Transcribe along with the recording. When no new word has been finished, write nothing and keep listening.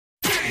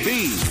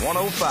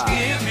B105.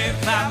 Give me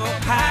 5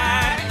 up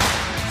high,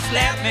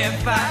 slap me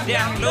 5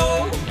 down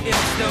low.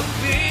 It's the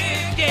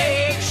Big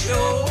Egg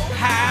Show.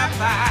 High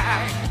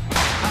five.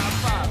 High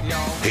five,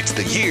 y'all. It's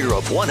the year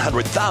of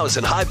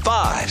 100,000 high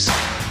fives.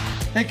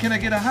 Hey, can I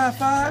get a high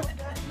five?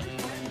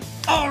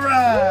 All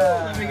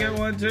right. Let me get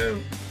one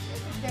too.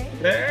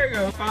 There you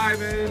go.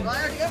 5 in.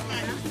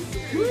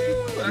 Woo,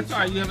 that's all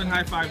right. You haven't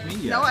high-fived me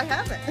yet. No, I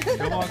haven't.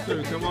 Come on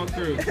through. Come on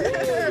through.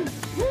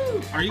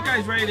 Woo. Are you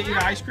guys ready to eat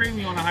ice cream?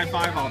 You want a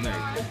high-five all day?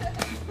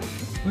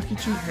 Look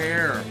at your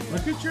hair.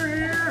 Look at your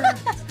hair.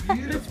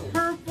 It's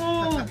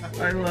purple.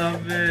 I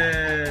love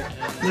it.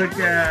 Look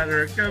at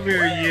her. Come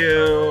here,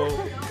 you.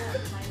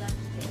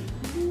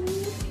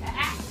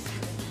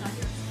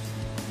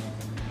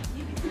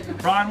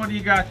 Ron, what do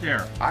you got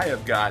there? I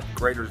have got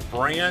Graeter's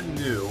brand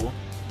new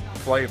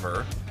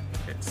flavor.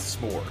 It's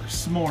s'mores.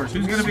 S'mores.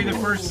 Who's going to be the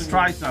first to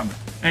try some?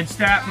 And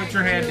Stat, put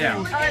your hand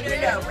down.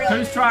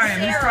 Who's trying?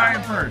 Sarah. Who's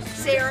trying first?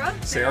 Sarah.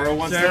 Sarah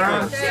wants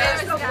Sarah.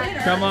 to go first.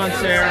 Come on,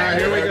 Sarah.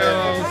 Here we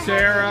go.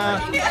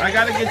 Sarah. I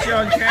got to get you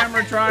on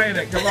camera trying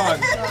it. Come on.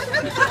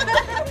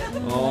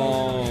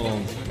 Oh.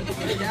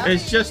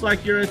 It's just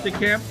like you're at the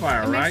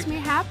campfire, right? Makes me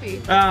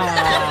happy.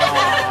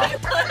 Oh.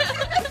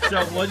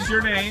 So, what's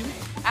your name?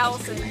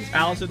 Allison.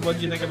 Allison, what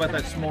did you think about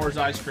that s'mores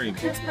ice cream?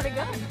 It's pretty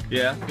good.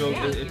 Yeah?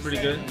 It's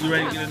pretty good? You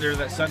ready to get in there to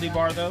that Sundae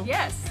bar, though?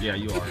 Yes. Yeah,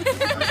 you are.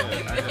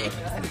 I know it.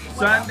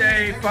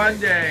 Sundae fun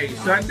day.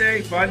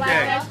 Sundae fun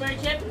day.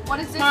 What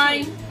is this?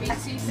 Mine.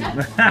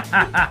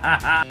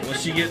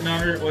 What's she getting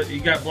on her? What, you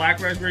got black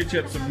raspberry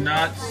chips, some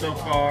nuts so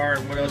far,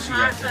 and what else you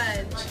got?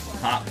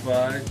 Hot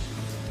fudge.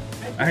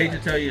 I hate to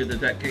tell you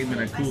that came in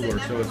a cooler,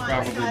 so it's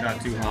probably not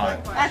too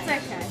hot. That's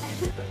okay.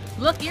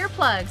 Look,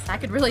 earplugs. I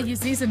could really use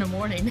these in the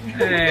morning.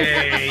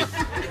 Hey.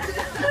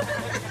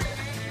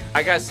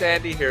 I got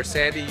Sandy here.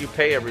 Sandy, you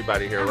pay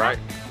everybody here, right?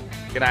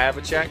 Can I have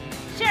a check?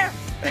 Sure.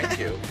 Thank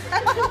you.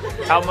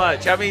 How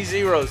much? How many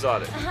zeros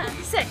on it?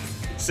 6.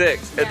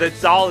 6. And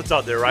that's all that's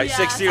on there, right? Yeah.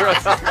 6 zeros?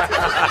 6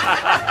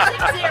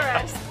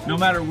 zeros. No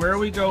matter where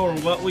we go or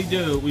what we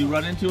do, we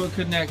run into a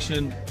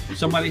connection.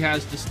 Somebody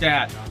has to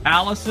Stat.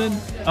 Allison,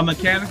 a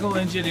mechanical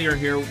engineer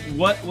here.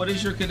 What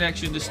is your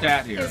connection to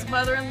Stat here? His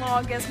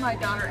mother-in-law gives my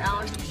daughter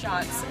allergy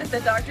shots at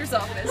the doctor's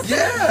office.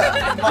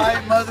 Yeah, my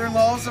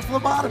mother-in-law is a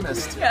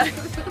phlebotomist. Yeah.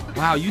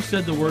 Wow, you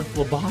said the word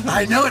phlebotomist.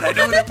 I know it. I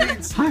know what it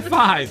means. High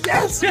five.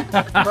 Yes.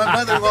 My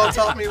mother-in-law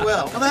taught me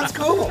well. Well, that's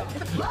cool.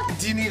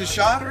 Do you need a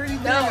shot or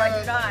anything? No, I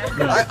do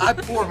not. I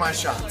pour my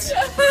shots.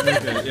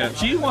 Okay, yeah.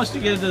 She wants to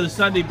get into the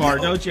Sundae bar,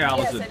 don't you,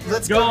 Allison? Yes,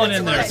 Let's go go on get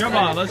in some there. ice Come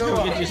cream. on, let's go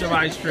get you some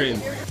ice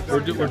cream. We're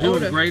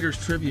doing Graeter's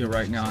trivia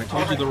right now. I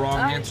told you the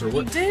wrong answer.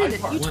 You did.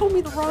 You told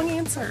me the wrong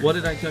answer. What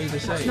did I tell you to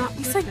say?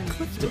 You said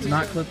Clifton. It's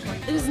not Clifton.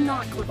 It is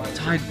not Clifton. It's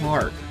Hyde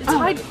Park. It's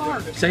Hyde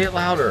Park. Say it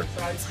louder.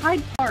 It's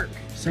Hyde Park.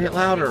 Say it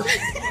louder.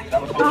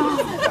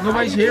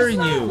 Nobody's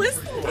hearing you.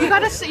 You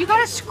gotta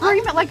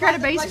scream it like you're at a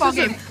baseball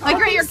game. Like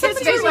you're at your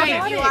kid's baseball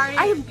game.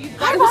 I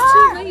was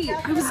too late.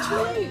 I was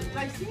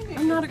too late.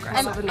 I'm not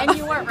aggressive enough. And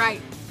you weren't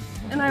right.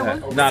 And I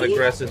was Not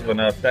aggressive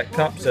enough. That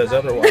cup says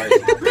otherwise.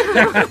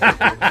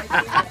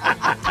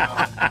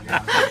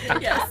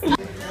 Yes.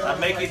 I'm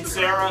making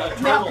Sara a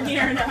turtle.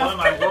 One of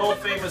my world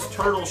famous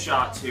turtle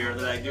shots here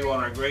that I do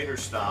on our Graeter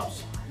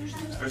stops.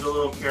 There's a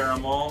little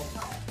caramel.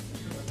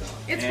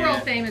 It's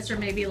world famous, or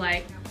maybe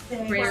like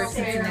Graeter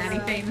Cincinnati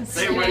famous.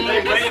 They rave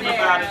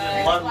about it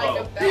in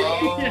Ludlow.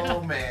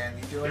 Oh man,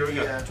 you doing Here we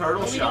go.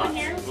 Turtle shot.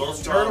 Little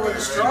turtle with a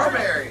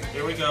strawberry.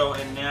 Here we go.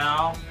 And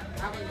now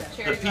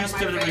the piece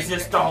de la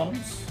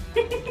resistance.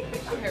 The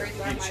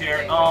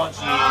chair. Oh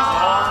jeez.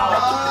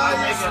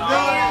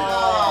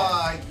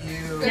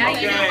 Now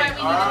you know why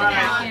we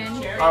need the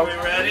napkin. Are we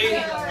ready?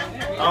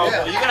 Oh,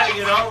 well, you gotta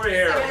get over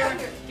here.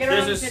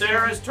 This is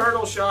Sarah's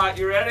turtle shot.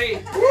 You ready?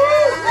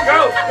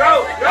 Go,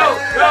 go, go,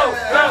 go,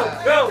 go,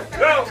 go,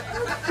 go.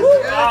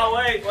 Oh,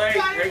 wait.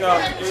 Here you go.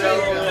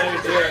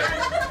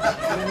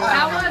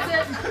 How was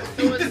it?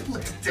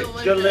 It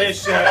was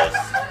delicious.